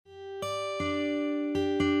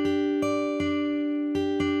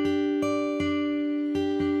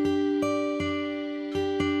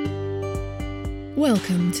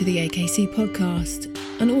Welcome to the AKC podcast,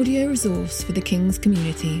 an audio resource for the King's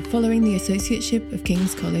community following the Associateship of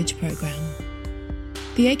King's College programme.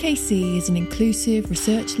 The AKC is an inclusive,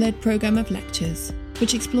 research-led programme of lectures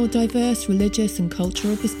which explore diverse religious and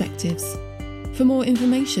cultural perspectives. For more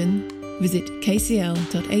information, visit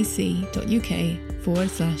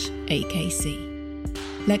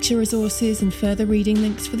kcl.ac.uk/AKC. Lecture resources and further reading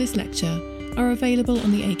links for this lecture are available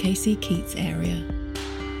on the AKC Keats area.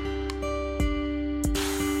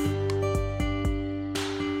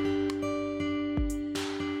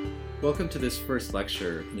 Welcome to this first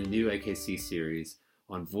lecture in a new AKC series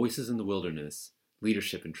on Voices in the Wilderness,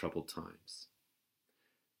 Leadership in Troubled Times.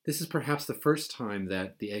 This is perhaps the first time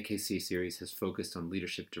that the AKC series has focused on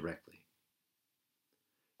leadership directly.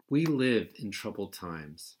 We live in troubled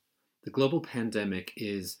times. The global pandemic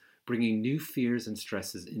is bringing new fears and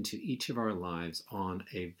stresses into each of our lives on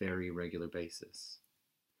a very regular basis.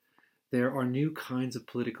 There are new kinds of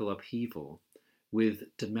political upheaval, with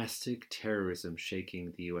domestic terrorism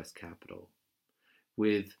shaking the US Capitol,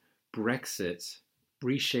 with Brexit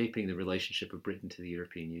reshaping the relationship of Britain to the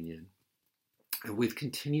European Union, and with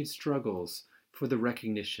continued struggles for the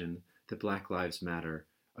recognition that Black Lives Matter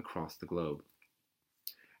across the globe.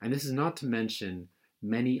 And this is not to mention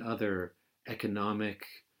many other economic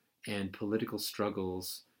and political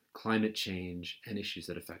struggles, climate change, and issues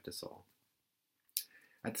that affect us all.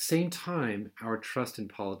 At the same time, our trust in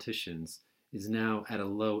politicians is now at a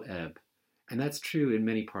low ebb, and that's true in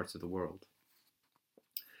many parts of the world.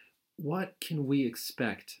 What can we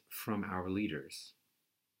expect from our leaders?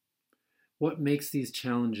 What makes these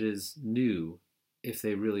challenges new, if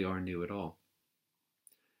they really are new at all?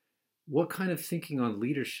 What kind of thinking on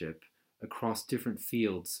leadership across different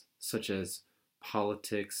fields, such as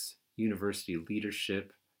politics, university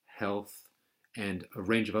leadership, health, and a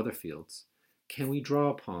range of other fields, can we draw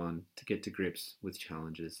upon to get to grips with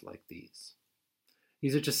challenges like these?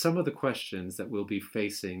 These are just some of the questions that we'll be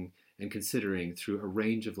facing and considering through a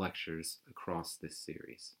range of lectures across this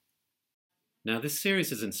series. Now, this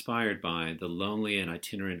series is inspired by the lonely and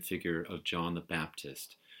itinerant figure of John the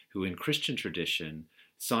Baptist, who in Christian tradition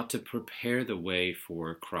sought to prepare the way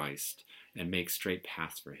for Christ and make straight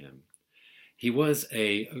paths for him. He was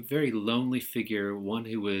a very lonely figure, one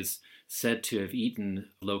who was said to have eaten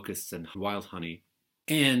locusts and wild honey.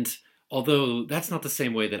 And although that's not the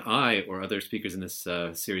same way that I or other speakers in this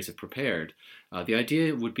series have prepared, the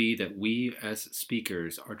idea would be that we as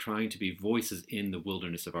speakers are trying to be voices in the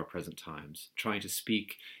wilderness of our present times, trying to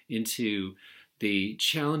speak into the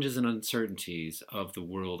challenges and uncertainties of the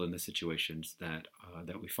world and the situations that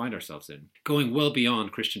we find ourselves in, going well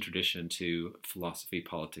beyond Christian tradition to philosophy,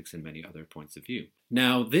 politics, and many other points of view.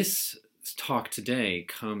 Now, this talk today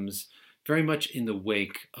comes very much in the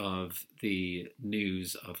wake of the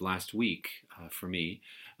news of last week, for me,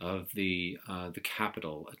 of the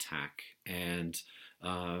Capitol attack and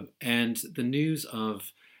the news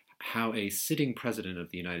of how a sitting president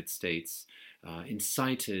of the United States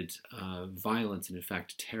incited violence and, in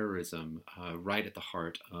fact, terrorism right at the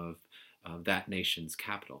heart of that nation's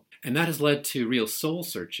capital. And that has led to real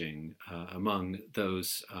soul-searching among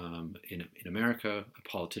those in America,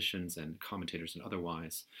 politicians and commentators and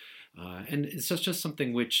otherwise. And it's just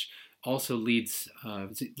something which also leads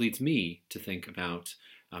me to think about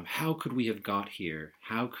how could we have got here?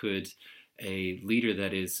 How could a leader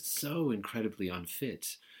that is so incredibly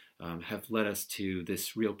unfit have led us to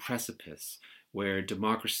this real precipice where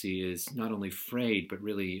democracy is not only frayed, but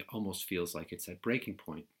really almost feels like it's at breaking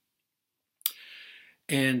point?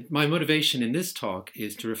 And my motivation in this talk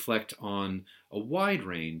is to reflect on a wide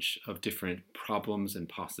range of different problems and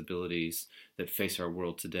possibilities that face our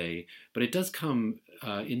world today, but it does come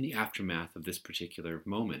in the aftermath of this particular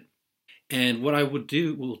moment. And what I will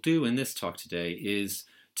do in this talk today is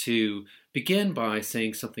to begin by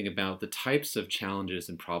saying something about the types of challenges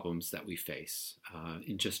and problems that we face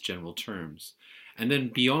in just general terms. And then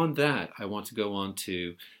beyond that, I want to go on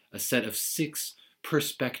to a set of 6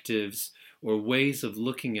 perspectives or ways of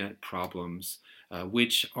looking at problems,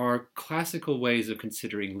 which are classical ways of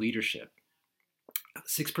considering leadership.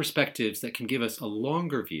 6 perspectives that can give us a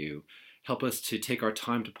longer view, help us to take our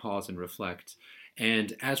time to pause and reflect.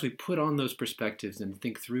 And as we put on those perspectives and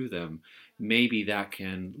think through them, maybe that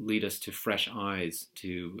can lead us to fresh eyes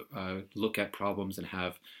to look at problems and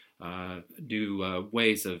have new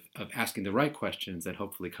ways of asking the right questions and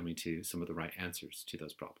hopefully coming to some of the right answers to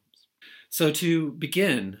those problems. So to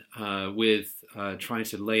begin with trying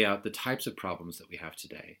to lay out the types of problems that we have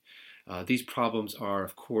today, these problems are,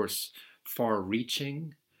 of course,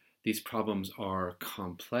 far-reaching. These problems are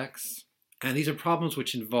complex. And these are problems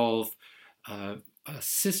which involve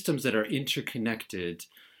systems that are interconnected,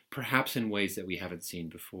 perhaps in ways that we haven't seen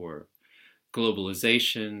before.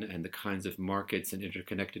 Globalization and the kinds of markets and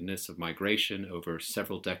interconnectedness of migration over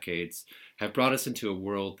several decades have brought us into a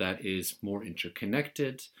world that is more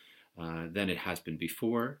interconnected than it has been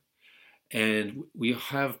before. And we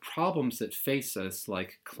have problems that face us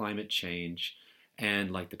like climate change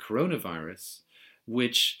and like the coronavirus,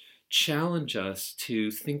 which challenge us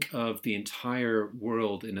to think of the entire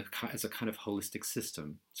world as a kind of holistic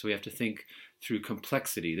system. So we have to think through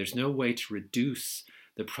complexity. There's no way to reduce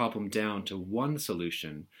the problem down to one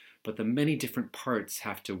solution, but the many different parts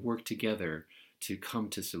have to work together to come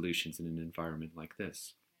to solutions in an environment like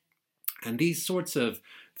this. And these sorts of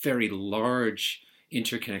very large,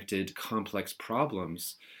 interconnected, complex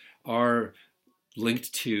problems are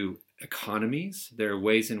linked to economies. There are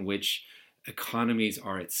ways in which economies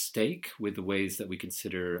are at stake with the ways that we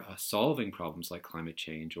consider solving problems like climate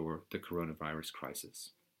change or the coronavirus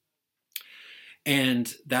crisis.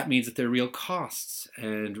 And that means that there are real costs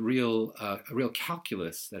and a real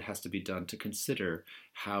calculus that has to be done to consider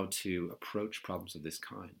how to approach problems of this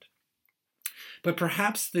kind. But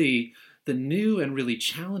perhaps the new and really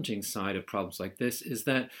challenging side of problems like this is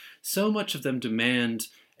that so much of them demand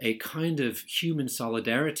a kind of human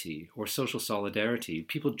solidarity or social solidarity,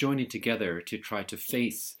 people joining together to try to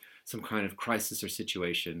face some kind of crisis or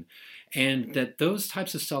situation, and that those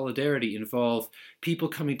types of solidarity involve people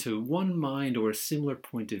coming to one mind or a similar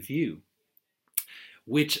point of view,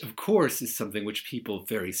 which of course is something which people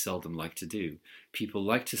very seldom like to do. People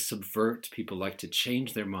like to subvert, people like to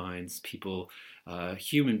change their minds,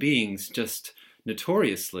 human beings just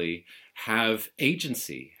notoriously have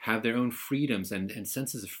agency, have their own freedoms and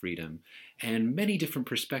senses of freedom, and many different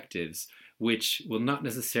perspectives which will not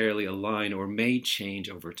necessarily align or may change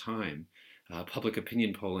over time. Public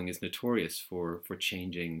opinion polling is notorious for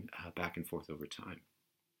changing back and forth over time.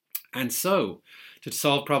 And so, to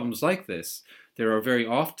solve problems like this, there are very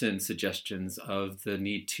often suggestions of the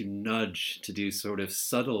need to nudge, to do sort of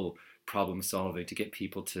subtle problem solving, to get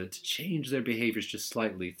people to change their behaviors just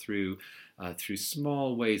slightly through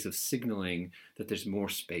small ways of signaling that there's more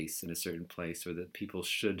space in a certain place, or that people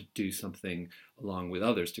should do something along with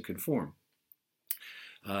others to conform.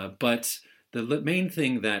 But the main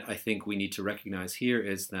thing that I think we need to recognize here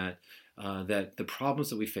is that the problems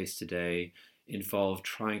that we face today involve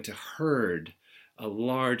trying to herd a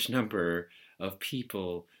large number of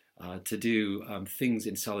people to do things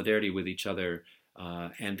in solidarity with each other,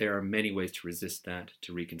 and there are many ways to resist that,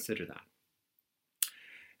 to reconsider that.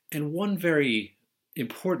 And one very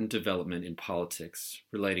important development in politics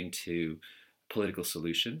relating to political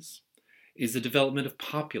solutions is the development of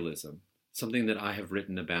populism, something that I have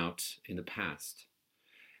written about in the past.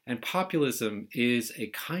 And populism is a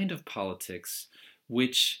kind of politics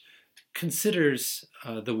which considers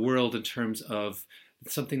the world in terms of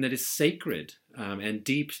something that is sacred and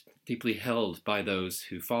deeply held by those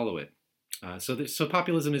who follow it. So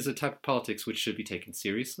populism is a type of politics which should be taken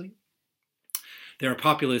seriously. There are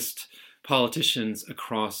populist politicians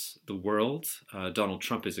across the world. Donald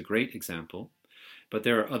Trump is a great example. But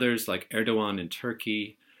there are others like Erdogan in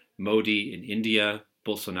Turkey, Modi in India,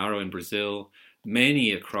 Bolsonaro in Brazil,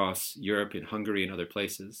 many across Europe, in Hungary, and other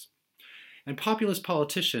places. And populist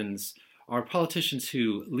politicians are politicians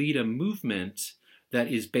who lead a movement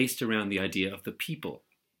that is based around the idea of the people.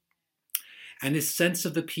 And this sense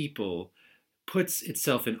of the people puts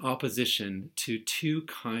itself in opposition to two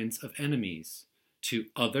kinds of enemies: to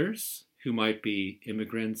others, who might be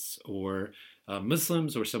immigrants or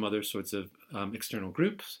Muslims or some other sorts of external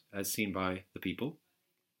groups, as seen by the people,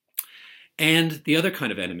 and the other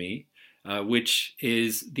kind of enemy, which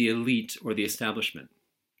is the elite or the establishment.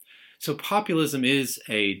 So populism is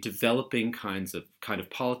a developing kind of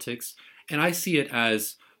politics, and I see it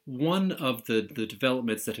as one of the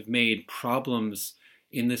developments that have made problems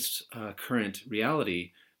in this current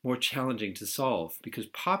reality more challenging to solve, because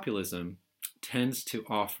populism tends to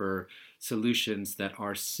offer solutions that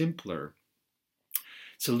are simpler.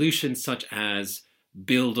 Solutions such as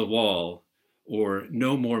build a wall or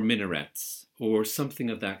no more minarets or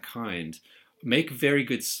something of that kind make very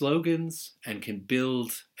good slogans and can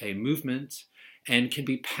build a movement and can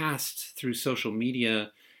be passed through social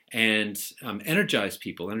media and energize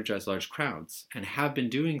people, energize large crowds, and have been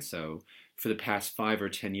doing so for the past 5 or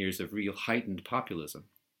 10 years of real heightened populism.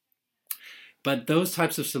 But those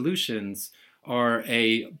types of solutions are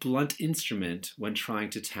a blunt instrument when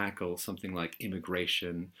trying to tackle something like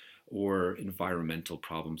immigration or environmental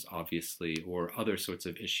problems, obviously, or other sorts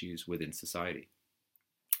of issues within society.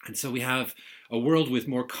 And so we have a world with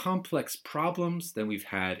more complex problems than we've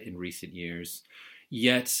had in recent years,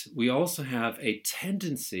 Yet we also have a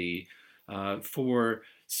tendency for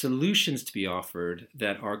solutions to be offered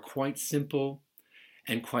that are quite simple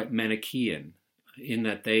and quite Manichaean, in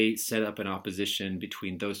that they set up an opposition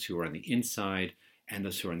between those who are on the inside and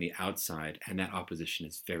those who are on the outside, and that opposition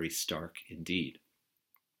is very stark indeed.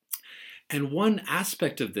 And one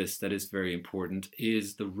aspect of this that is very important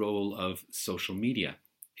is the role of social media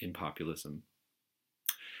in populism.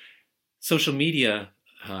 Social media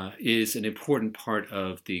is an important part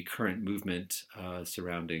of the current movement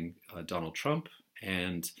surrounding Donald Trump,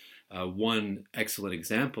 and one excellent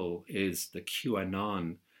example is the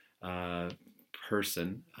QAnon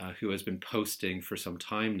person who has been posting for some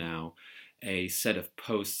time now a set of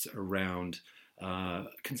posts around a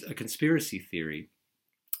conspiracy theory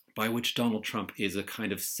by which Donald Trump is a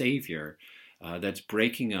kind of savior that's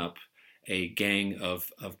breaking up a gang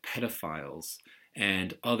of pedophiles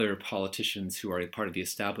and other politicians who are part of the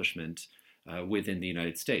establishment within the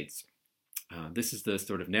United States. This is the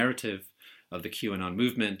sort of narrative of the QAnon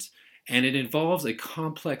movement, and it involves a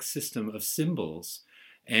complex system of symbols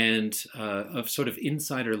and of sort of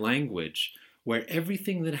insider language where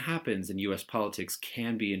everything that happens in US politics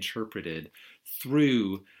can be interpreted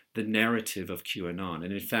through the narrative of QAnon.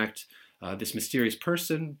 And in fact, this mysterious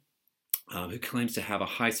person who claims to have a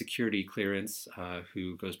high security clearance,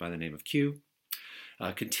 who goes by the name of Q,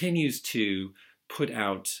 continues to put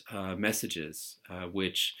out messages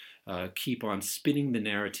which keep on spinning the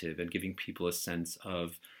narrative and giving people a sense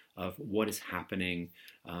of what is happening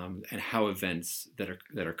and how events that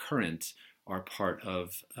are current are part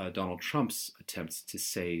of Donald Trump's attempts to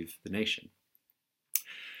save the nation.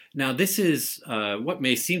 Now, this is what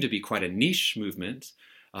may seem to be quite a niche movement.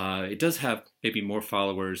 It does have maybe more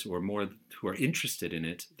followers or more who are interested in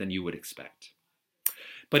it than you would expect.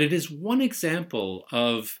 But it is one example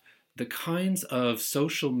of the kinds of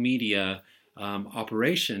social media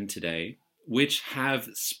operation today which have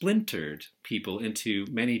splintered people into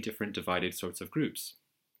many different divided sorts of groups.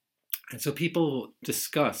 And so people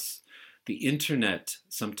discuss the internet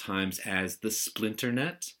sometimes as the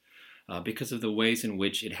splinternet because of the ways in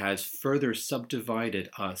which it has further subdivided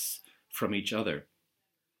us from each other.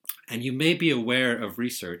 And you may be aware of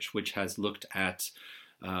research which has looked at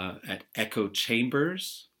echo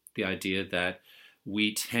chambers, the idea that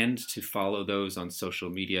we tend to follow those on social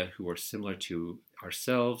media who are similar to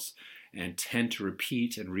ourselves and tend to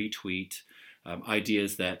repeat and retweet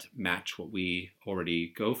ideas that match what we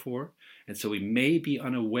already go for. And so we may be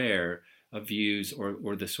unaware of views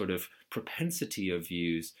or the sort of propensity of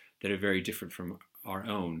views that are very different from our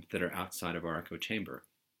own, that are outside of our echo chamber.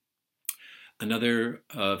 Another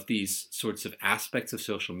of these sorts of aspects of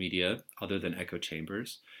social media, other than echo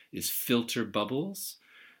chambers, is filter bubbles,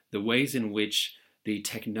 the ways in which the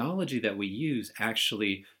technology that we use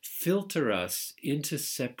actually filter us into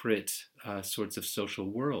separate sorts of social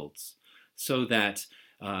worlds, so that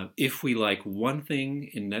if we like one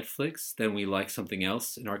thing in Netflix, then we like something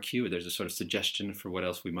else in our queue. There's a sort of suggestion for what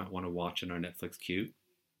else we might want to watch in our Netflix queue.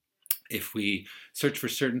 If we search for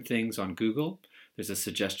certain things on Google, there's a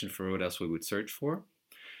suggestion for what else we would search for.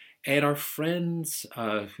 And our friends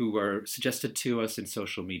who are suggested to us in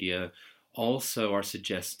social media also are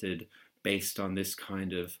suggested based on this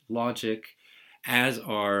kind of logic, as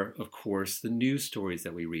are, of course, the news stories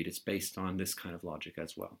that we read. It's based on this kind of logic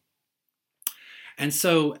as well. And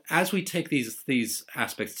so as we take these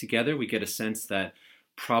aspects together, we get a sense that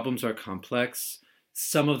problems are complex.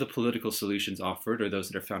 Some of the political solutions offered, or those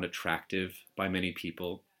that are found attractive by many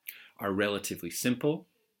people, are relatively simple.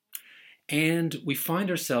 And we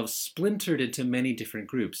find ourselves splintered into many different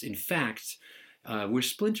groups. In fact, we're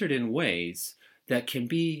splintered in ways that can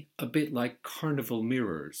be a bit like carnival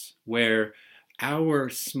mirrors, where our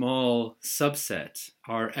small subset,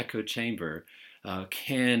 our echo chamber,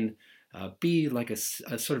 can be like a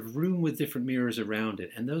sort of room with different mirrors around it.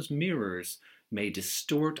 And those mirrors may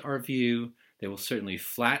distort our view. They will certainly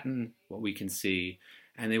flatten what we can see,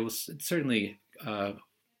 and they will certainly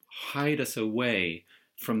hide us away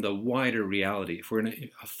from the wider reality. If we're in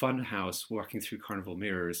a fun house walking through carnival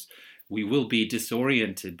mirrors, we will be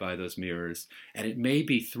disoriented by those mirrors, and it may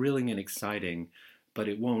be thrilling and exciting, but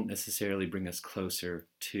it won't necessarily bring us closer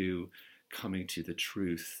to coming to the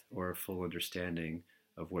truth or a full understanding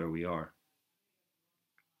of where we are.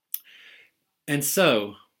 And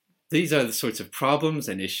so these are the sorts of problems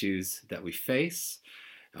and issues that we face.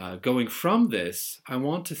 Going from this, I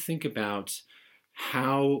want to think about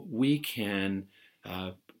how we can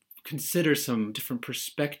consider some different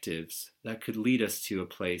perspectives that could lead us to a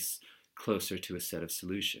place closer to a set of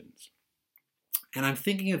solutions. And I'm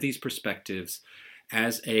thinking of these perspectives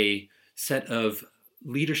as a set of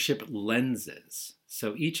leadership lenses.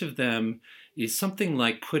 So each of them is something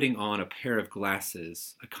like putting on a pair of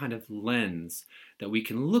glasses, a kind of lens that we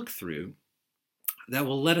can look through that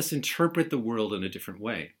will let us interpret the world in a different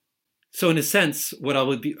way. So in a sense, what I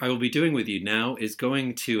will be doing with you now is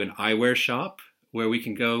going to an eyewear shop where we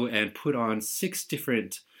can go and put on 6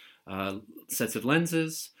 different sets of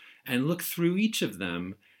lenses and look through each of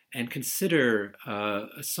them and consider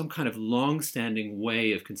some kind of long-standing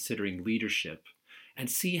way of considering leadership and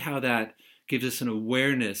see how that gives us an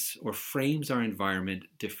awareness or frames our environment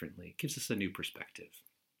differently, gives us a new perspective.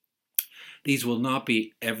 These will not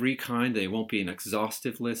be every kind. They won't be an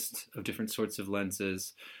exhaustive list of different sorts of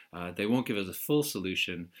lenses. They won't give us a full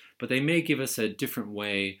solution, but they may give us a different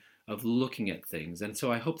way of looking at things. And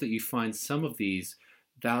so I hope that you find some of these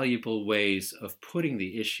valuable ways of putting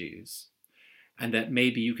the issues, and that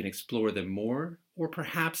maybe you can explore them more, or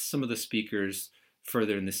perhaps some of the speakers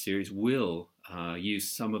further in this series will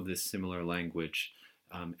use some of this similar language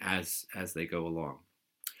as they go along.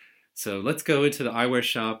 So let's go into the eyewear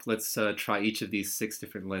shop. Let's try each of these 6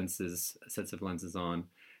 different sets of lenses on,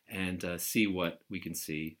 and see what we can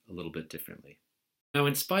see a little bit differently. Now,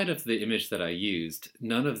 in spite of the image that I used,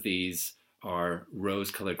 none of these are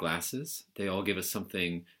rose-colored glasses. They all give us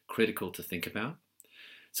something critical to think about.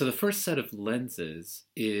 So the first set of lenses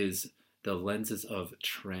is the lenses of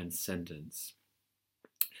transcendence.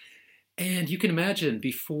 And you can imagine,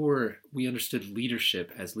 before we understood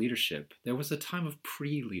leadership as leadership, there was a time of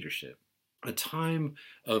pre-leadership, a time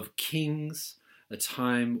of kings, a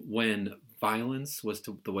time when violence was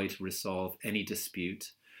the way to resolve any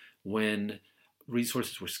dispute, when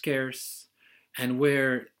resources were scarce, and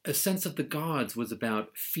where a sense of the gods was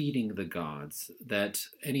about feeding the gods, that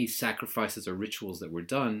any sacrifices or rituals that were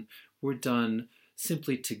done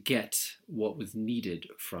simply to get what was needed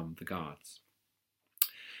from the gods.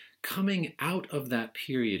 Coming out of that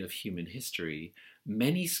period of human history,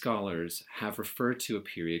 many scholars have referred to a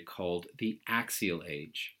period called the Axial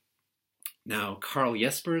Age. Now, Karl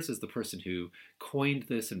Jaspers is the person who coined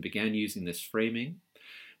this and began using this framing,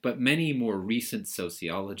 but many more recent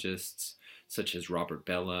sociologists, such as Robert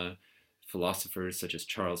Bellah, philosophers such as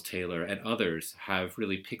Charles Taylor, and others have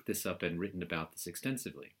really picked this up and written about this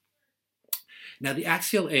extensively. Now, the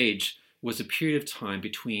Axial Age was a period of time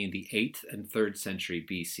between the 8th and 3rd century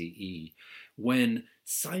BCE, when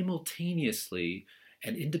simultaneously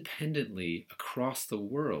and independently across the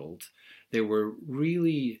world, there were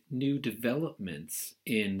really new developments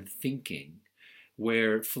in thinking,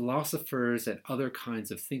 where philosophers and other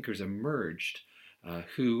kinds of thinkers emerged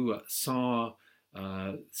who saw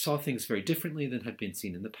things very differently than had been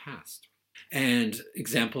seen in the past. And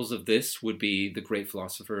examples of this would be the great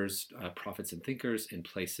philosophers, prophets and thinkers in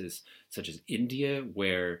places such as India,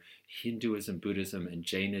 where Hinduism, Buddhism, and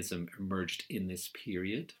Jainism emerged in this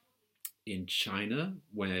period. In China,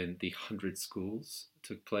 when the 100 Schools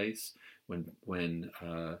took place, when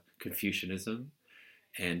Confucianism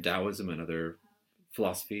and Taoism and other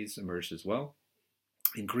philosophies emerged as well.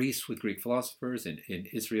 In Greece with Greek philosophers, in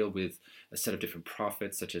Israel with a set of different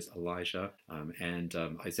prophets such as Elijah and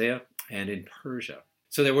Isaiah, and in Persia.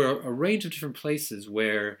 So there were a range of different places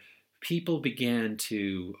where people began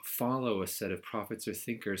to follow a set of prophets or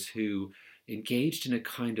thinkers who engaged in a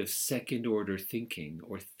kind of second order thinking,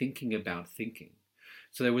 or thinking about thinking.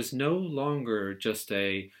 So there was no longer just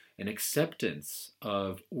an acceptance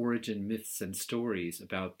of origin myths and stories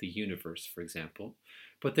about the universe, for example,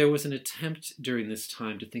 but there was an attempt during this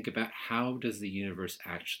time to think about how does the universe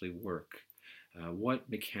actually work? What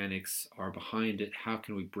mechanics are behind it? How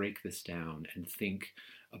can we break this down and think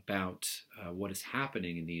about what is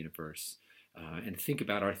happening in the universe, and think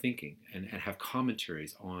about our thinking and have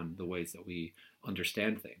commentaries on the ways that we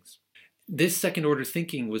understand things. This second order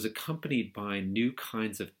thinking was accompanied by new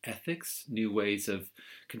kinds of ethics, new ways of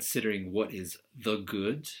considering what is the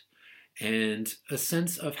good, and a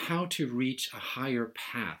sense of how to reach a higher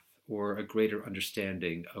path or a greater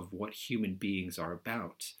understanding of what human beings are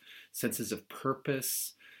about. Senses of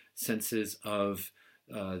purpose, senses of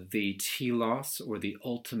the telos, or the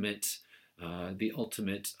ultimate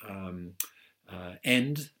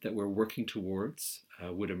end that we're working towards,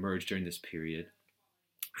 would emerge during this period.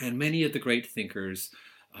 And many of the great thinkers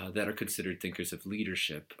that are considered thinkers of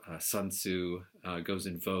leadership, Sun Tzu goes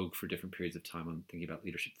in vogue for different periods of time. I'm thinking about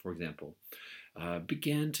leadership, for example,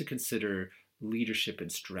 began to consider leadership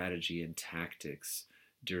and strategy and tactics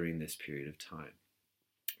during this period of time.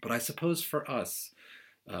 But I suppose for us,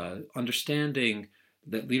 understanding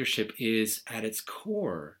that leadership is at its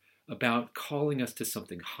core about calling us to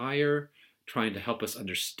something higher, trying to help us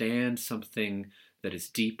understand something that is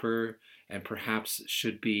deeper and perhaps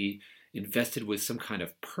should be invested with some kind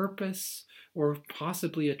of purpose or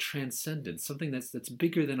possibly a transcendence, something that's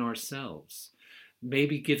bigger than ourselves.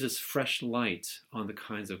 Maybe gives us fresh light on the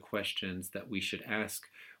kinds of questions that we should ask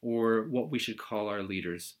or what we should call our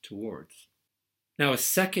leaders towards. Now, a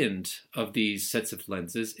second of these sets of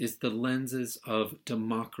lenses is the lenses of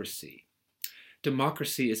democracy.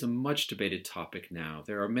 Democracy is a much debated topic now.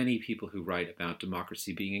 There are many people who write about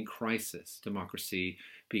democracy being in crisis, democracy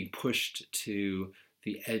being pushed to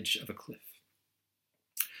the edge of a cliff.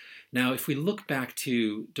 Now, if we look back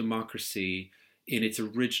to democracy in its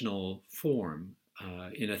original form,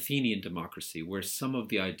 in Athenian democracy, where some of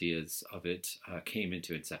the ideas of it came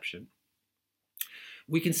into inception,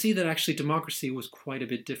 we can see that actually democracy was quite a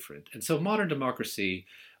bit different. And so modern democracy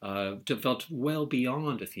developed well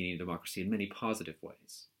beyond Athenian democracy in many positive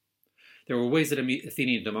ways. There were ways that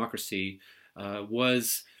Athenian democracy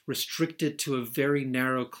was restricted to a very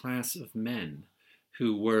narrow class of men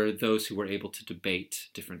who were those who were able to debate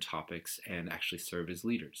different topics and actually serve as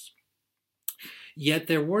leaders. Yet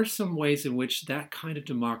there were some ways in which that kind of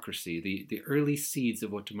democracy, the early seeds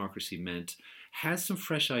of what democracy meant, has some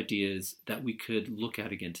fresh ideas that we could look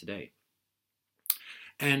at again today.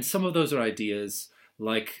 And some of those are ideas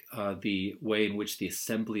like the way in which the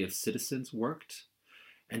assembly of citizens worked.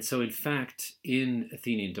 And so, in fact, in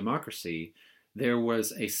Athenian democracy, there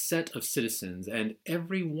was a set of citizens, and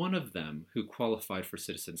every one of them who qualified for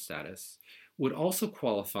citizen status would also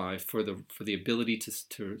qualify for the ability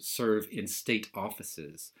to serve in state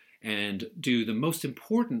offices and do the most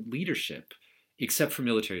important leadership, except for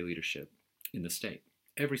military leadership, in the state.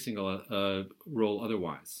 Every single role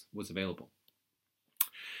otherwise was available.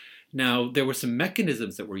 Now, there were some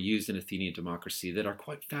mechanisms that were used in Athenian democracy that are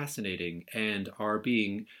quite fascinating and are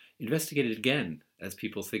being investigated again as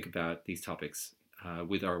people think about these topics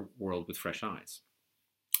with our world with fresh eyes.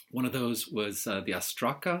 One of those was the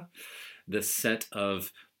ostraka, the set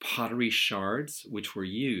of pottery shards which were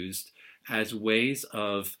used as ways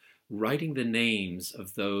of writing the names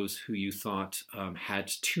of those who you thought had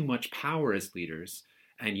too much power as leaders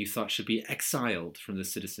and you thought should be exiled from the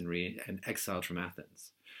citizenry and exiled from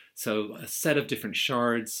Athens. So a set of different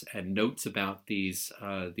shards and notes about these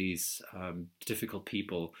difficult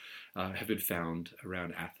people have been found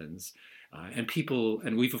around Athens.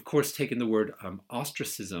 And we've of course taken the word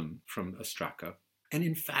ostracism from ostraka. And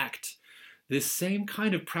in fact, this same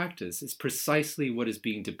kind of practice is precisely what is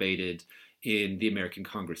being debated in the American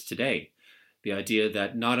Congress today. The idea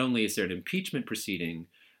that not only is there an impeachment proceeding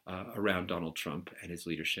around Donald Trump and his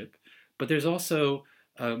leadership, but there's also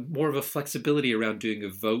more of a flexibility around doing a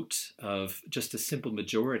vote of just a simple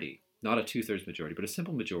majority, not a two-thirds majority, but a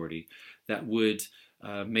simple majority that would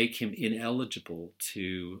make him ineligible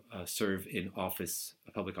to serve in office,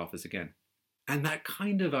 a public office again. And that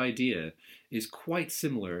kind of idea is quite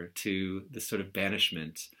similar to the sort of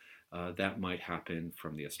banishment that might happen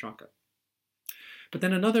from the ostraka. But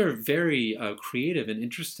then another very creative and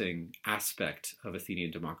interesting aspect of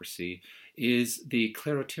Athenian democracy is the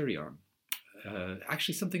kleroterion.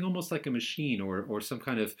 Actually something almost like a machine or some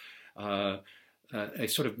kind of a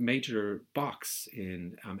sort of major box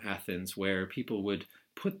in Athens where people would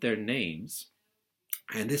put their names,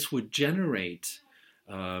 and this would generate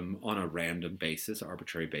on a random basis,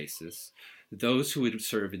 arbitrary basis, those who would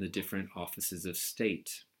serve in the different offices of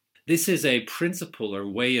state. This is a principle or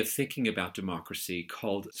way of thinking about democracy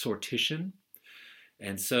called sortition.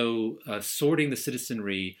 And so sorting the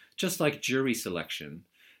citizenry, just like jury selection,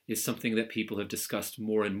 is something that people have discussed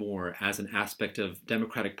more and more as an aspect of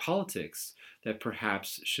democratic politics that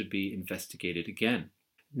perhaps should be investigated again.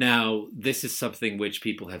 Now, this is something which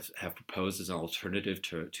people have proposed as an alternative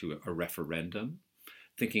to a referendum,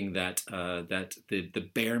 thinking that the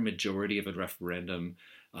bare majority of a referendum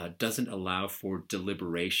doesn't allow for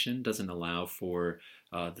deliberation, doesn't allow for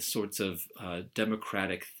the sorts of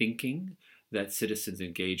democratic thinking that citizens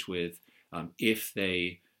engage with if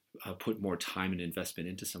they put more time and investment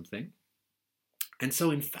into something. And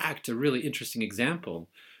so, in fact, a really interesting example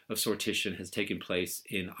of sortition has taken place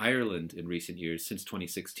in Ireland in recent years, since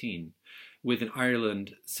 2016, with an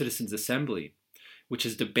Ireland Citizens' Assembly, which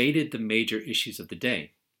has debated the major issues of the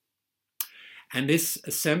day. And this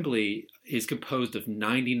assembly is composed of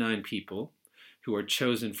 99 people who are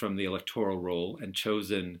chosen from the electoral roll and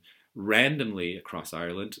chosen randomly across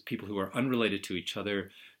Ireland, people who are unrelated to each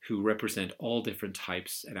other, who represent all different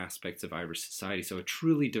types and aspects of Irish society. So a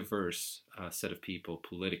truly diverse set of people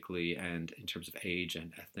politically and in terms of age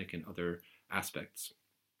and ethnic and other aspects.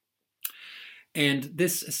 And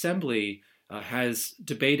this assembly has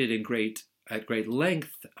debated at great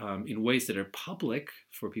length in ways that are public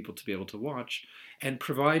for people to be able to watch, and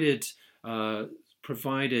provided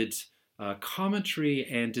commentary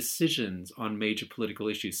and decisions on major political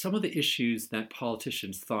issues, some of the issues that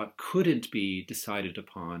politicians thought couldn't be decided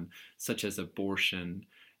upon, such as abortion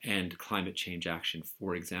and climate change action,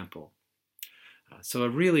 for example. So a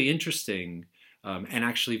really interesting and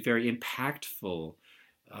actually very impactful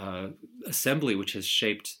assembly, which has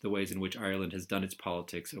shaped the ways in which Ireland has done its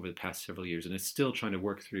politics over the past several years, and is still trying to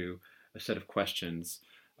work through a set of questions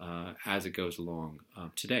as it goes along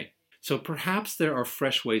today. So perhaps there are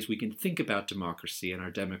fresh ways we can think about democracy and our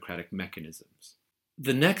democratic mechanisms.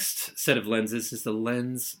 The next set of lenses is the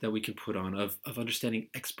lens that we can put on of understanding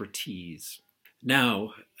expertise.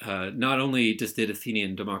 Now, not only did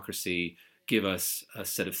Athenian democracy give us a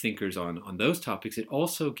set of thinkers on those topics, it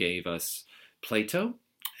also gave us Plato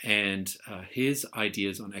and his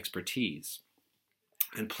ideas on expertise.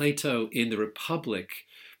 And Plato in the Republic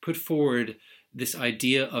put forward this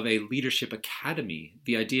idea of a leadership academy,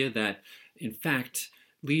 the idea that, in fact,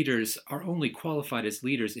 leaders are only qualified as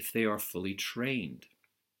leaders if they are fully trained.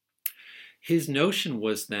 His notion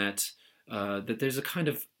was that there's a kind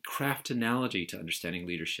of craft analogy to understanding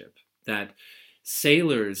leadership, that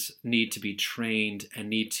sailors need to be trained and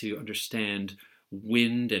need to understand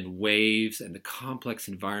wind and waves and the complex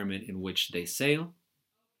environment in which they sail.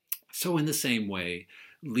 So in the same way,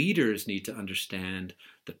 leaders need to understand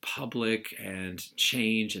the public and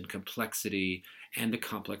change and complexity and the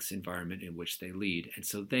complex environment in which they lead. And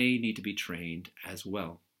so they need to be trained as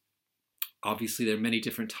well. Obviously, there are many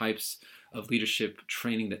different types of leadership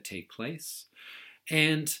training that take place.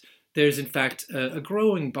 And there's, in fact, a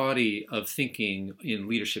growing body of thinking in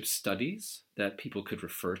leadership studies that people could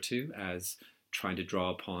refer to as trying to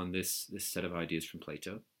draw upon this set of ideas from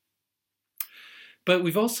Plato. But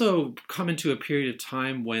we've also come into a period of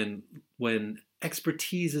time when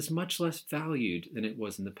expertise is much less valued than it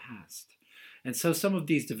was in the past. And so some of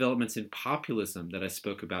these developments in populism that I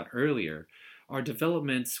spoke about earlier are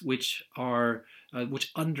developments which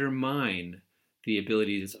undermine the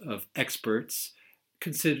abilities of experts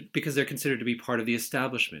because they're considered to be part of the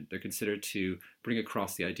establishment. They're considered to bring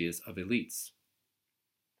across the ideas of elites.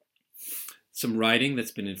 Some writing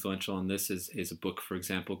that's been influential on this is a book, for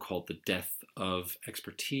example, called The Death of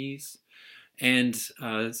Expertise. And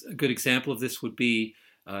a good example of this would be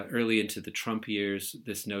early into the Trump years,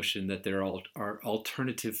 this notion that there are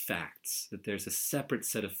alternative facts, that there's a separate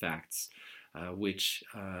set of facts which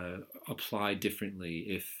apply differently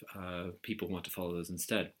if people want to follow those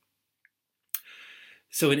instead.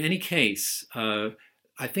 So in any case,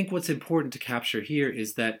 I think what's important to capture here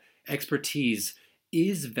is that expertise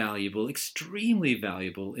is valuable, extremely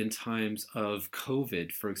valuable in times of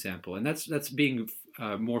COVID, for example, and that's being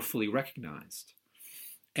more fully recognized.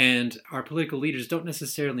 And our political leaders don't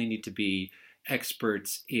necessarily need to be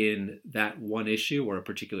experts in that one issue or a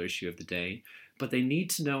particular issue of the day, but they need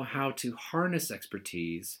to know how to harness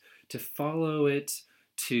expertise, to follow it,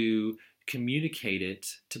 to communicate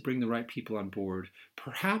it, to bring the right people on board.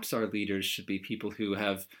 Perhaps our leaders should be people who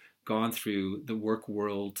have gone through the work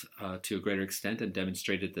world to a greater extent and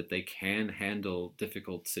demonstrated that they can handle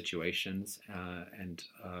difficult situations and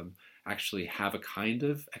actually have a kind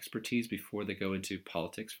of expertise before they go into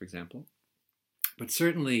politics, for example. But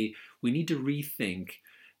certainly we need to rethink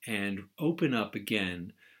and open up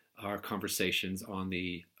again our conversations on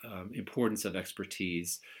the importance of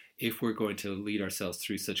expertise if we're going to lead ourselves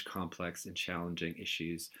through such complex and challenging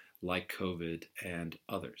issues like COVID and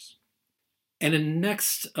others. And the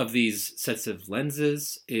next of these sets of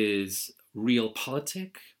lenses is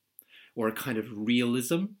realpolitik, or a kind of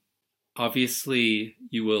realism. Obviously,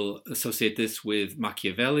 you will associate this with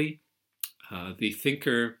Machiavelli, the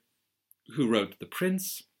thinker who wrote The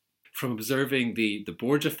Prince. From observing the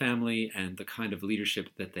Borgia family and the kind of leadership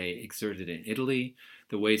that they exerted in Italy,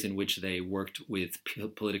 the ways in which they worked with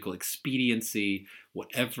political expediency,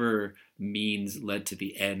 whatever means led to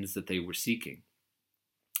the ends that they were seeking.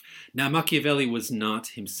 Now, Machiavelli was not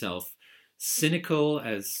himself cynical,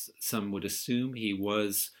 as some would assume. He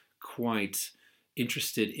was quite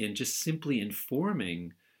interested in just simply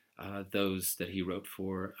informing those that he wrote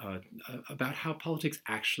for about how politics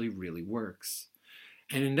actually really works.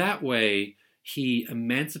 And in that way, he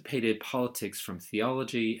emancipated politics from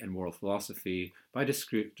theology and moral philosophy by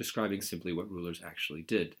describing simply what rulers actually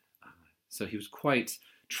did. So he was quite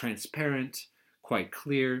transparent, quite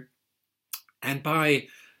clear, and by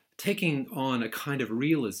taking on a kind of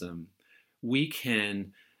realism, we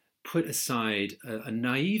can put aside a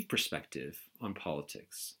naive perspective on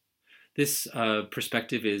politics. This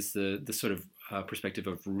perspective is the sort of perspective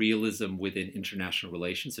of realism within international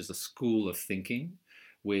relations. There's a school of thinking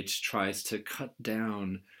which tries to cut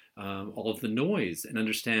down all of the noise and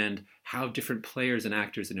understand how different players and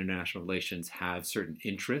actors in international relations have certain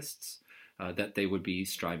interests that they would be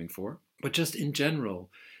striving for. But just in general,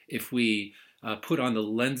 if we put on the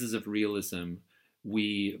lenses of realism,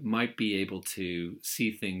 we might be able to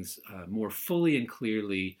see things more fully and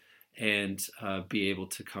clearly and be able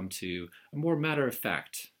to come to a more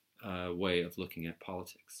matter-of-fact way of looking at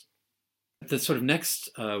politics. The sort of next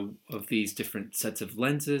of these different sets of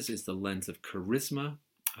lenses is the lens of charisma,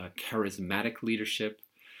 charismatic leadership.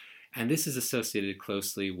 And this is associated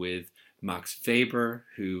closely with Max Weber,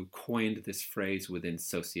 who coined this phrase within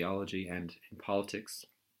sociology and in politics.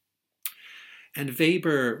 And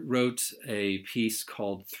Weber wrote a piece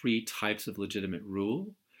called Three Types of Legitimate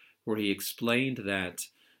Rule, where he explained that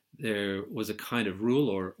there was a kind of rule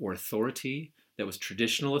or authority that was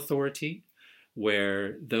traditional authority,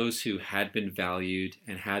 where those who had been valued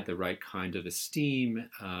and had the right kind of esteem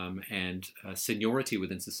and seniority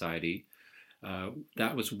within society,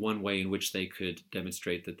 that was one way in which they could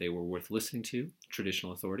demonstrate that they were worth listening to,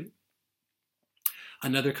 traditional authority.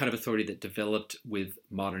 Another kind of authority that developed with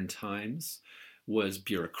modern times was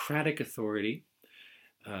bureaucratic authority,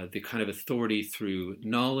 the kind of authority through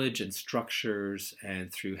knowledge and structures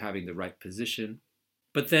and through having the right position.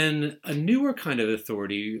 But then a newer kind of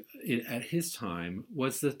authority at his time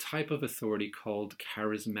was the type of authority called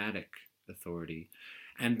charismatic authority.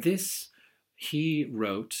 And this, he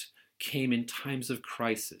wrote, came in times of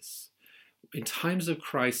crisis. In times of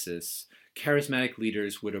crisis, charismatic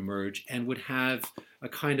leaders would emerge and would have a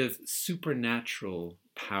kind of supernatural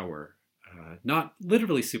power. Not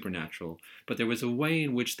literally supernatural, but there was a way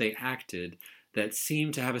in which they acted that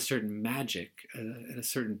seemed to have a certain magic, a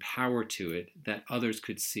certain power to it that others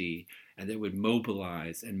could see and that would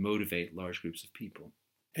mobilize and motivate large groups of people.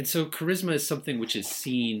 And so charisma is something which is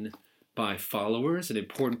seen by followers. An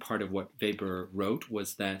important part of what Weber wrote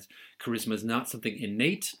was that charisma is not something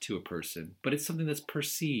innate to a person, but it's something that's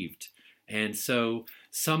perceived. And so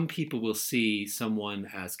some people will see someone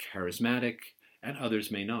as charismatic and others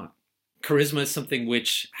may not. Charisma is something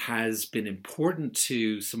which has been important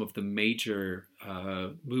to some of the major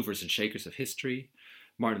movers and shakers of history.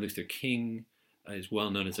 Martin Luther King is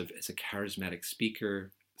well known as a charismatic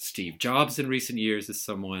speaker. Steve Jobs in recent years is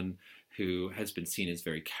someone who has been seen as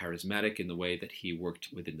very charismatic in the way that he worked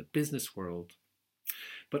within the business world.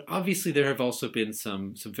 But obviously there have also been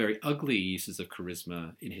some very ugly uses of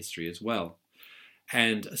charisma in history as well.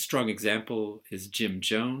 And a strong example is Jim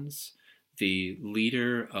Jones, the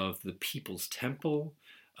leader of the People's Temple,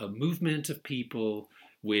 a movement of people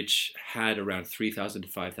which had around 3,000 to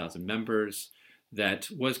 5,000 members, that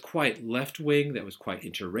was quite left-wing, that was quite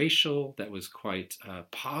interracial, that was quite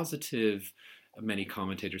positive, many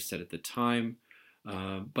commentators said at the time.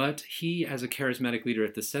 But he, as a charismatic leader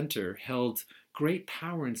at the center, held great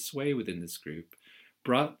power and sway within this group,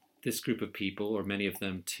 brought this group of people, or many of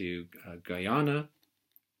them, to Guyana,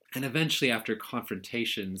 and eventually, after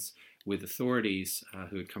confrontations with authorities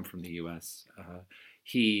who had come from the U.S.,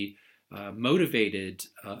 he motivated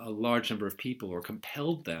a large number of people, or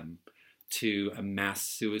compelled them, to a mass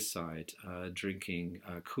suicide, drinking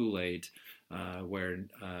Kool-Aid, where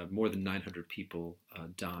more than 900 people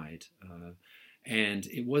died. And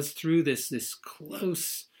it was through this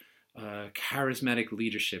close charismatic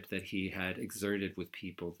leadership that he had exerted with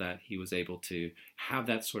people that he was able to have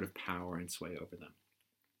that sort of power and sway over them.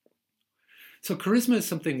 So charisma is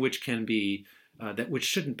something which can be, which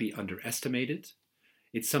shouldn't be underestimated.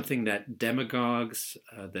 It's something that demagogues,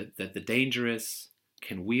 that the dangerous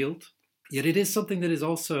can wield. Yet it is something that is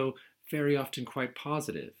also very often quite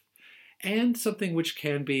positive, and something which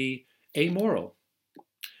can be amoral.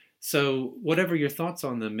 So whatever your thoughts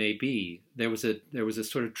on them may be, there was a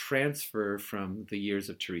sort of transfer from the years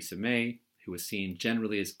of Theresa May, who was seen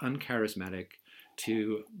generally as uncharismatic,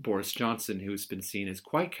 to Boris Johnson, who's been seen as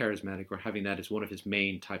quite charismatic, or having that as one of his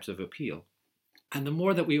main types of appeal. And the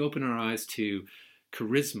more that we open our eyes to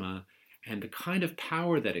charisma and the kind of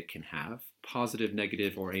power that it can have, positive,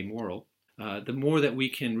 negative, or amoral, the more that we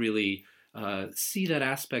can really see that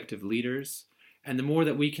aspect of leaders, and the more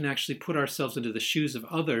that we can actually put ourselves into the shoes of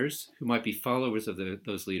others who might be followers of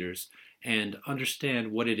those leaders and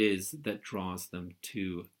understand what it is that draws them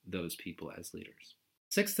to those people as leaders.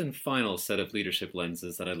 Sixth and final set of leadership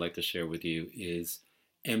lenses that I'd like to share with you is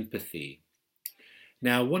empathy.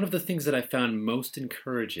 Now, one of the things that I found most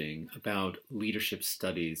encouraging about leadership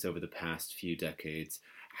studies over the past few decades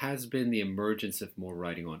has been the emergence of more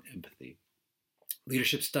writing on empathy.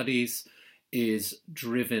 Leadership studies is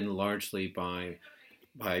driven largely by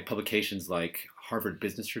publications like Harvard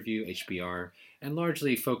Business Review, HBR, and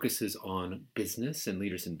largely focuses on business and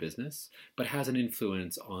leaders in business, but has an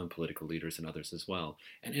influence on political leaders and others as well.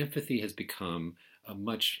 And empathy has become a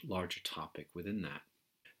much larger topic within that.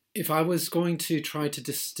 If I was going to try to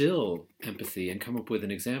distill empathy and come up with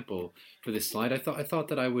an example for this slide, I thought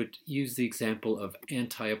that I would use the example of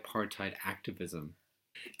anti-apartheid activism.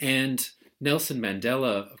 And Nelson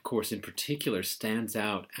Mandela, of course, in particular, stands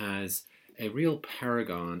out as a real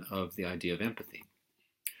paragon of the idea of empathy.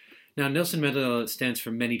 Now, Nelson Mandela stands for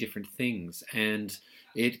many different things, and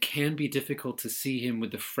it can be difficult to see him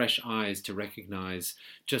with the fresh eyes to recognize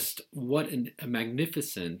just what a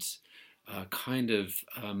magnificent kind of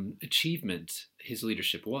achievement his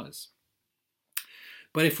leadership was.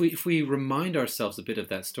 But if we remind ourselves a bit of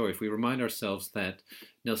that story, if we remind ourselves that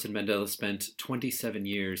Nelson Mandela spent 27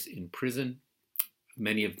 years in prison,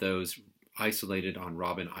 many of those isolated on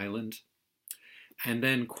Robben Island, and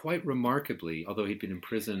then quite remarkably, although he'd been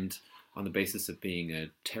imprisoned on the basis of being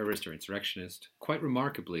a terrorist or insurrectionist, quite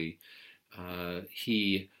remarkably,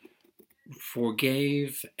 he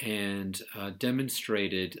forgave and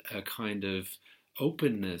demonstrated a kind of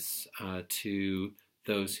openness to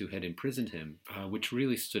those who had imprisoned him, which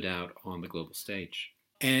really stood out on the global stage.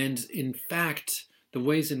 And in fact, the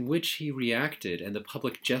ways in which he reacted and the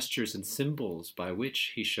public gestures and symbols by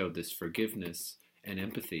which he showed this forgiveness and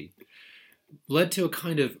empathy led to a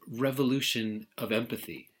kind of revolution of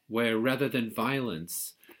empathy, where rather than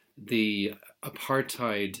violence, the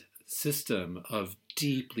apartheid system of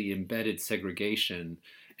deeply embedded segregation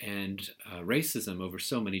and racism over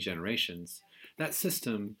so many generations, that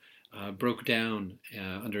system broke down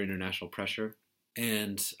under international pressure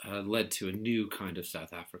and led to a new kind of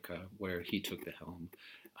South Africa where he took the helm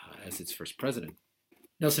as its first president.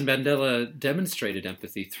 Nelson Mandela demonstrated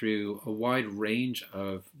empathy through a wide range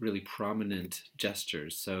of really prominent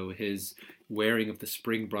gestures. So his wearing of the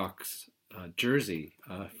Springboks jersey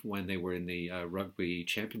when they were in the rugby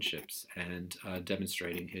championships and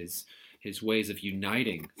demonstrating his ways of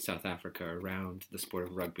uniting South Africa around the sport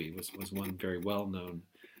of rugby was one very well-known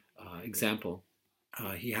example.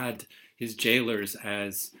 He had his jailers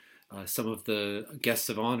as some of the guests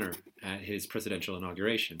of honor at his presidential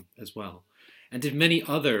inauguration as well, and did many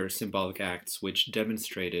other symbolic acts which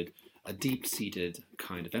demonstrated a deep-seated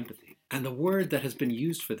kind of empathy. And the word that has been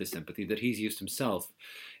used for this empathy, that he's used himself,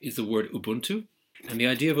 is the word Ubuntu. And the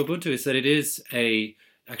idea of Ubuntu is that it is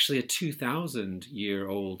actually a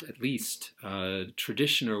 2,000-year-old, at least,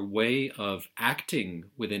 tradition or way of acting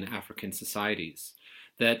within African societies.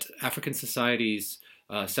 That African societies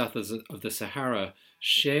south of the Sahara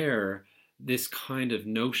share this kind of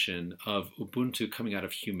notion of Ubuntu coming out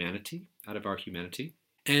of humanity, out of our humanity.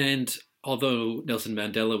 And although Nelson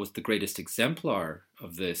Mandela was the greatest exemplar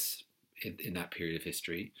of this in that period of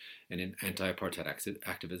history and in anti-apartheid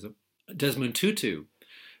activism, Desmond Tutu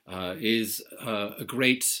is a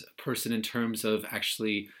great person in terms of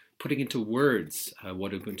actually putting into words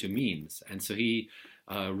what Ubuntu means. And so he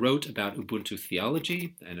wrote about Ubuntu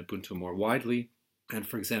theology and Ubuntu more widely, and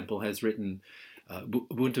for example has written,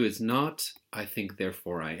 Ubuntu is not, I think,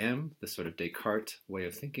 therefore I am, the sort of Descartes way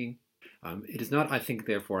of thinking. It is not, I think,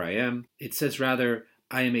 therefore I am. It says rather,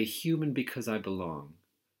 I am a human because I belong.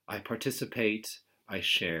 I participate, I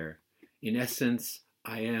share. In essence,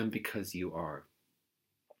 I am because you are.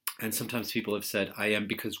 And sometimes people have said, I am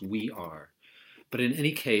because we are. But in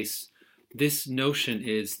any case, this notion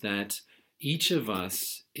is that each of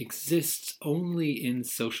us exists only in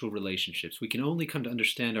social relationships. We can only come to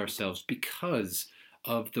understand ourselves because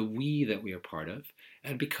of the we that we are part of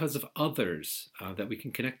and because of others that we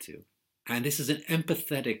can connect to. And this is an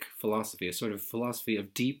empathetic philosophy, a sort of philosophy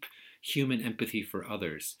of deep human empathy for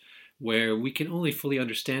others, where we can only fully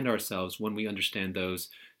understand ourselves when we understand those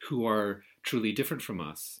who are truly different from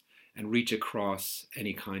us and reach across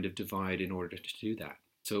any kind of divide in order to do that.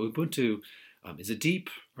 So Ubuntu is a deep,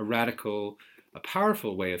 a radical, a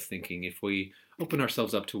powerful way of thinking if we open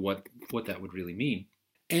ourselves up to what that would really mean.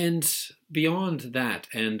 And beyond that,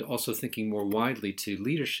 and also thinking more widely to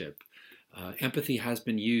leadership, empathy has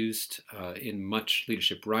been used in much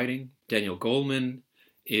leadership writing. Daniel Goleman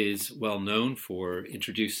is well known for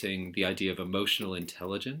introducing the idea of emotional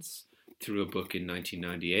intelligence through a book in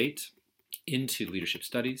 1998 into leadership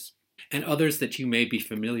studies. And others that you may be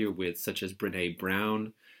familiar with, such as Brené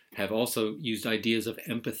Brown, have also used ideas of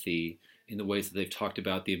empathy in the ways that they've talked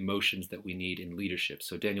about the emotions that we need in leadership.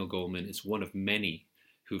 So Daniel Goleman is one of many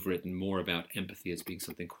who've written more about empathy as being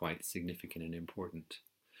something quite significant and important.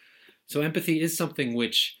 So empathy is something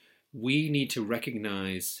which we need to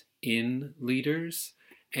recognize in leaders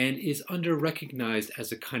and is under-recognized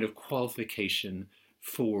as a kind of qualification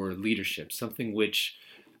for leadership, something which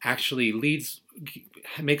actually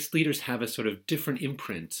makes leaders have a sort of different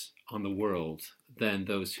imprint on the world than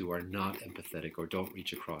those who are not empathetic or don't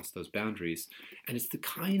reach across those boundaries. And it's the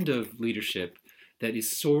kind of leadership that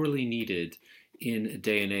is sorely needed in a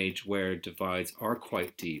day and age where divides are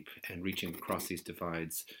quite deep, and reaching across these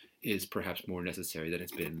divides is perhaps more necessary than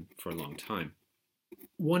it's been for a long time.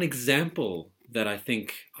 One example that I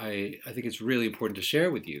think it's really important to share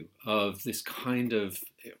with you of this kind of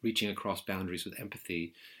reaching across boundaries with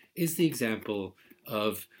empathy is the example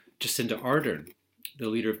of Jacinda Ardern, the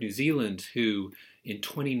leader of New Zealand, who in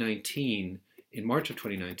March of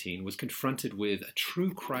 2019, was confronted with a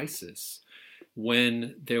true crisis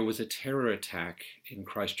when there was a terror attack in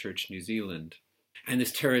Christchurch, New Zealand. And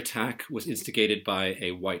this terror attack was instigated by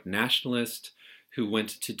a white nationalist who went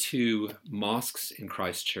to 2 mosques in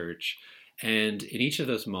Christchurch, and in each of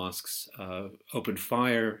those mosques opened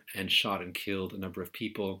fire and shot and killed a number of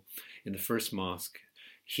people. In the first mosque,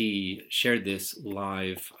 he shared this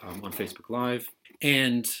live on Facebook Live,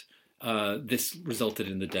 and this resulted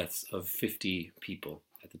in the deaths of 50 people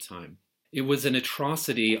at the time. It was an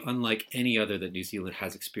atrocity unlike any other that New Zealand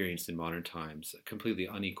has experienced in modern times, a completely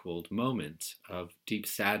unequaled moment of deep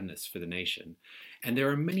sadness for the nation. And there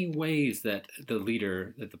are many ways that the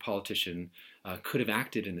politician, could have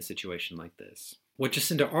acted in a situation like this. What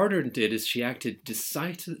Jacinda Ardern did is she acted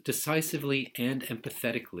decisively and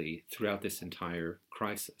empathetically throughout this entire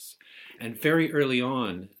crisis, and very early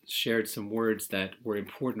on shared some words that were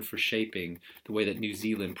important for shaping the way that New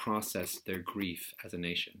Zealand processed their grief as a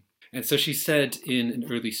nation. And so she said in an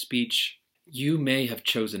early speech, "You may have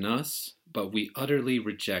chosen us, but we utterly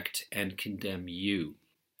reject and condemn you."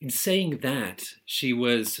 In saying that, she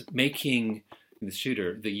was making the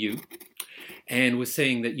shooter the you, and was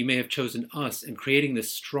saying that you may have chosen us, and creating this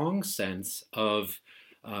strong sense of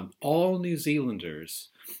all New Zealanders,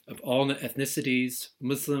 of all ethnicities,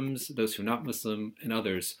 Muslims, those who are not Muslim, and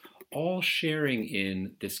others, all sharing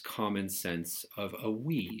in this common sense of a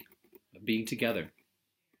we, of being together.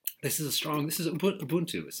 This is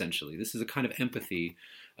Ubuntu, essentially. This is a kind of empathy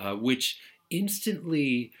which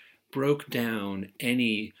instantly broke down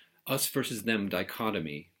any us versus them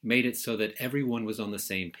dichotomy, made it so that everyone was on the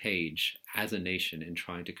same page as a nation in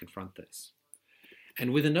trying to confront this.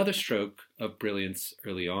 And with another stroke of brilliance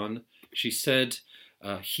early on, she said,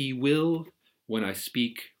 "He will, when I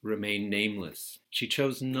speak, remain nameless." She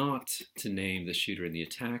chose not to name the shooter in the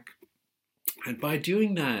attack. And by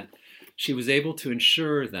doing that, she was able to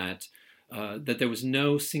ensure that there was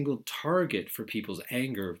no single target for people's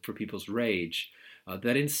anger, for people's rage,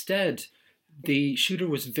 that instead the shooter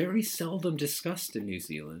was very seldom discussed in New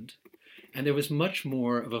Zealand, and there was much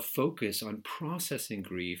more of a focus on processing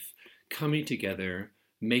grief, coming together,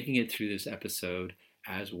 making it through this episode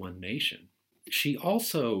as one nation. She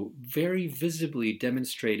also very visibly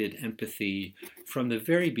demonstrated empathy from the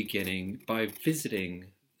very beginning by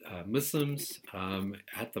visiting Muslims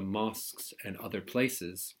at the mosques and other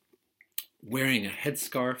places, wearing a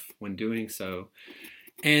headscarf when doing so,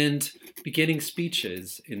 and beginning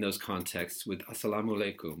speeches in those contexts with Assalamu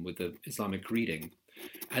alaikum, with the Islamic greeting,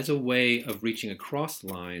 as a way of reaching across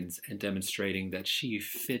lines and demonstrating that she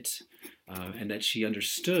fit and that she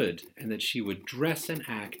understood, and that she would dress and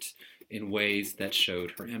act in ways that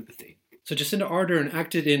showed her empathy. So Jacinda Ardern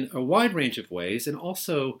acted in a wide range of ways, and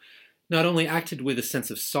also not only acted with a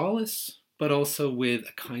sense of solace, but also with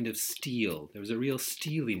a kind of steel. There was a real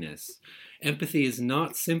steeliness. Empathy is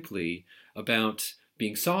not simply about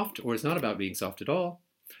being soft, or it's not about being soft at all.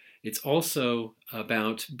 It's also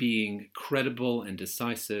about being credible and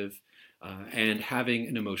decisive and having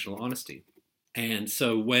an emotional honesty. And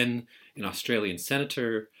so when an Australian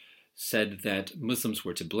senator said that Muslims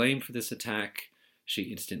were to blame for this attack, she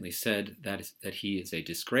instantly said that he is a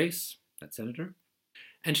disgrace, that senator.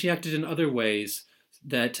 And she acted in other ways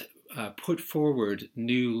that put forward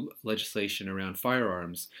new legislation around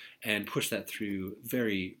firearms and pushed that through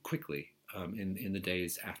very quickly in the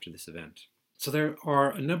days after this event. So there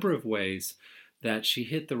are a number of ways that she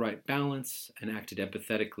hit the right balance and acted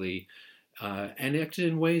empathetically and acted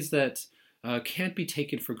in ways that can't be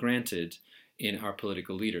taken for granted in our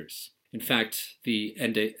political leaders. In fact, the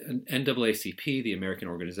NAACP, the American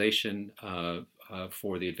Organization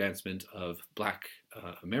for the Advancement of Black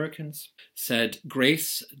Americans, said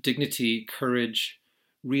grace, dignity, courage,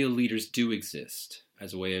 real leaders do exist,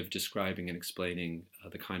 as a way of describing and explaining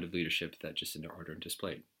the kind of leadership that Jacinda Ardern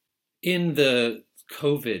displayed. In the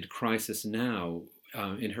COVID crisis now,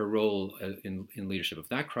 in her role in leadership of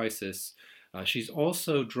that crisis, she's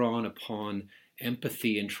also drawn upon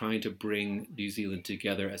empathy in trying to bring New Zealand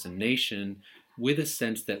together as a nation with a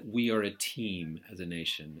sense that we are a team as a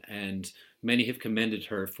nation. And many have commended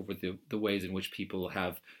her for the ways in which people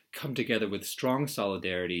have come together with strong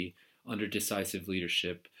solidarity under decisive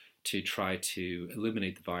leadership to try to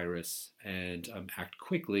eliminate the virus and act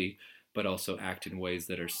quickly, but also act in ways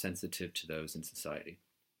that are sensitive to those in society.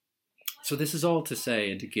 So this is all to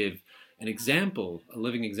say and to give an example, a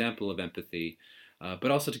living example of empathy,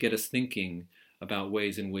 but also to get us thinking about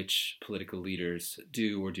ways in which political leaders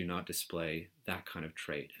do or do not display that kind of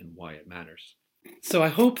trait and why it matters. So I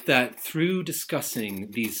hope that through discussing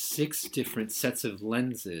these 6 different sets of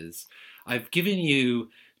lenses, I've given you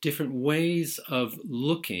different ways of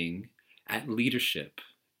looking at leadership.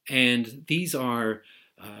 And these are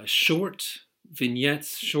short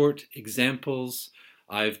vignettes, short examples.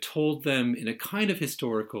 I've told them in a kind of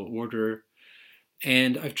historical order,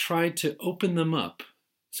 and I've tried to open them up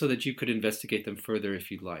so that you could investigate them further if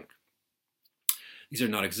you'd like. These are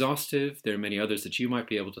not exhaustive. There are many others that you might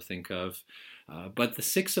be able to think of. But the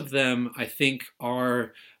 6 of them, I think,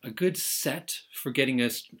 are a good set for getting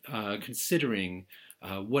us considering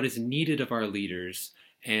what is needed of our leaders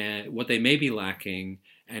and what they may be lacking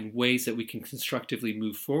and ways that we can constructively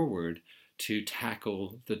move forward to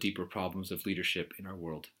tackle the deeper problems of leadership in our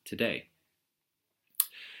world today.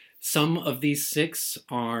 Some of these 6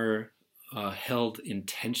 are held in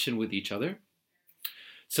tension with each other.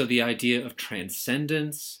 So the idea of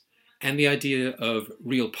transcendence and the idea of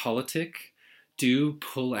realpolitik do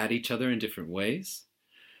pull at each other in different ways.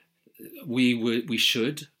 We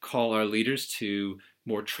should call our leaders to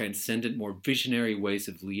more transcendent, more visionary ways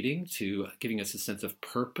of leading, to giving us a sense of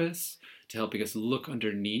purpose, to helping us look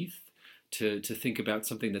underneath, to think about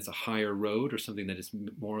something that's a higher road or something that is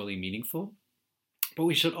morally meaningful. But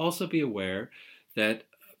we should also be aware that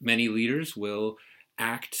many leaders will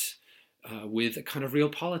act with a kind of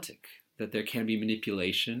realpolitik, that there can be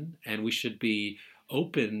manipulation, and we should be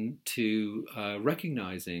open to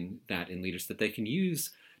recognizing that in leaders, that they can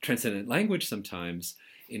use transcendent language sometimes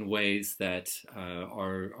in ways that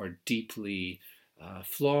are deeply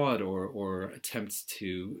flawed or attempts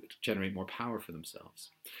to generate more power for themselves.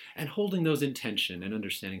 And holding those in tension and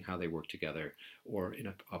understanding how they work together or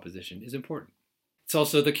in opposition is important. It's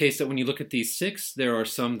also the case that when you look at these 6, there are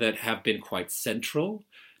some that have been quite central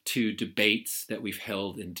to debates that we've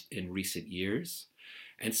held in recent years.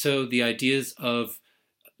 And so the ideas of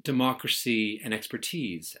democracy and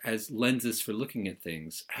expertise as lenses for looking at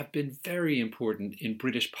things have been very important in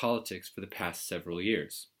British politics for the past several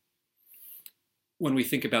years. When we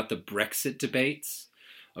think about the Brexit debates,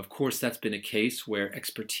 of course that's been a case where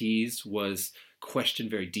expertise was questioned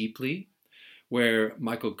very deeply, where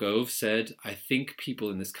Michael Gove said, I think people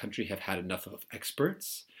in this country have had enough of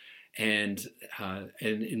experts. And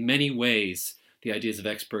in many ways, the ideas of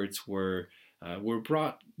experts were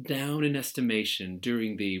brought down in estimation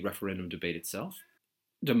during the referendum debate itself.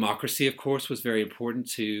 Democracy, of course, was very important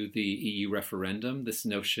to the EU referendum, this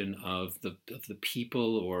notion of the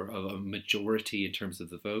people or of a majority in terms of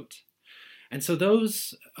the vote. And so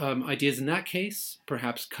those ideas in that case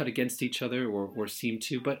perhaps cut against each other or seem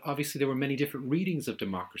to, but obviously there were many different readings of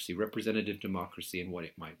democracy, representative democracy, and what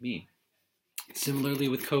it might mean. Similarly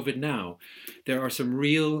with COVID now, there are some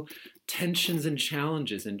real tensions and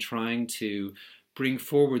challenges in trying to bring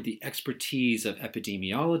forward the expertise of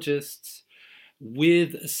epidemiologists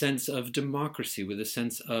with a sense of democracy, with a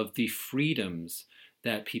sense of the freedoms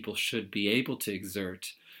that people should be able to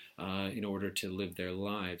exert in order to live their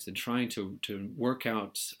lives, and trying to work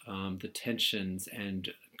out the tensions and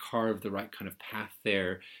carve the right kind of path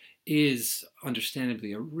there is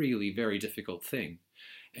understandably a really very difficult thing,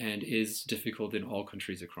 and is difficult in all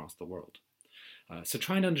countries across the world. So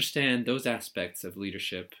trying to understand those aspects of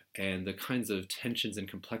leadership and the kinds of tensions and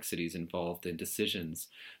complexities involved in decisions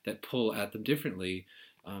that pull at them differently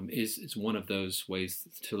is one of those ways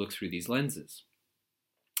to look through these lenses.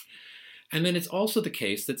 And then it's also the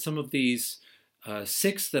case that some of these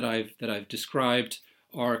 6 that I've described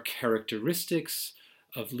are characteristics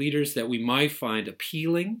of leaders that we might find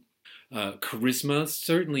appealing. Charisma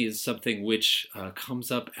certainly is something which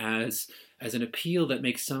comes up as an appeal that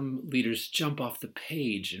makes some leaders jump off the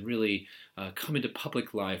page and really come into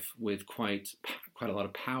public life with quite a lot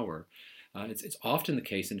of power. It's often the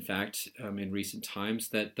case, in fact, in recent times,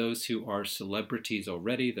 that those who are celebrities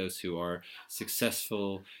already, those who are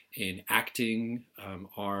successful in acting,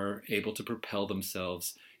 are able to propel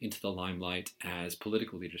themselves into the limelight as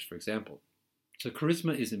political leaders, for example. So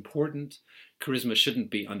charisma is important. Charisma shouldn't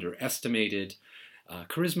be underestimated.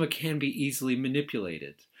 Charisma can be easily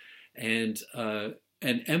manipulated. And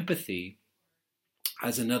empathy,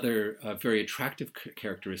 as another very attractive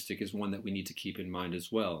characteristic, is one that we need to keep in mind as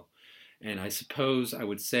well. And I suppose I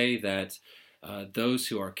would say that those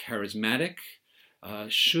who are charismatic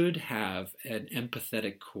should have an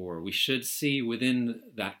empathetic core. We should see within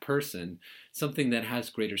that person something that has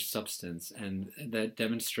greater substance and that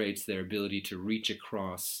demonstrates their ability to reach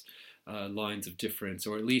across lines of difference,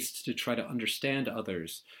 or at least to try to understand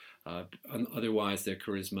others. Otherwise, their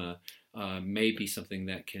charisma may be something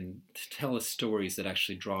that can tell us stories that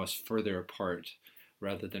actually draw us further apart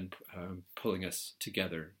rather than pulling us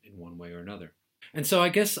together in one way or another. And so I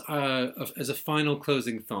guess as a final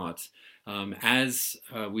closing thought, as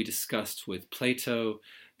we discussed with Plato,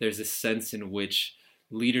 there's a sense in which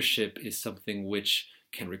leadership is something which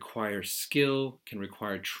can require skill, can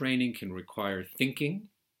require training, can require thinking.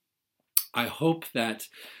 I hope that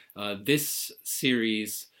this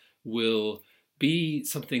series will be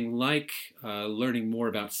something like learning more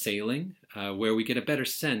about sailing, where we get a better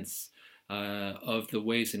sense of the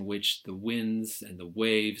ways in which the winds and the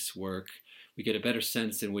waves work. We get a better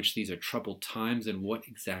sense in which these are troubled times and what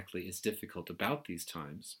exactly is difficult about these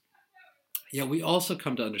times. Yet we also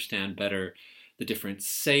come to understand better the different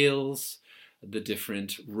sails, the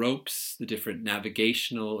different ropes, the different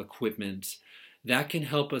navigational equipment that can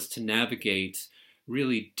help us to navigate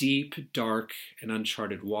really deep, dark, and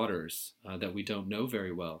uncharted waters that we don't know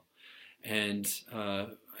very well. And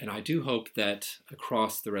I do hope that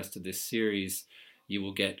across the rest of this series, you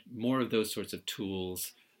will get more of those sorts of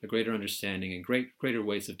tools, a greater understanding, and greater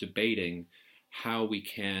ways of debating how we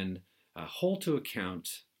can hold to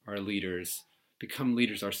account our leaders, become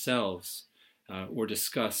leaders ourselves, or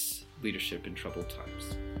discuss leadership in troubled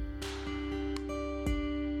times.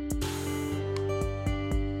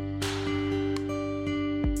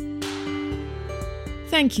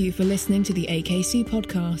 Thank you for listening to the AKC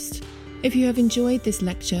podcast. If you have enjoyed this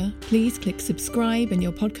lecture, please click subscribe in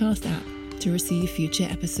your podcast app to receive future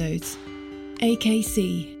episodes.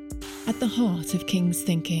 AKC, at the heart of King's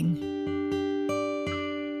thinking.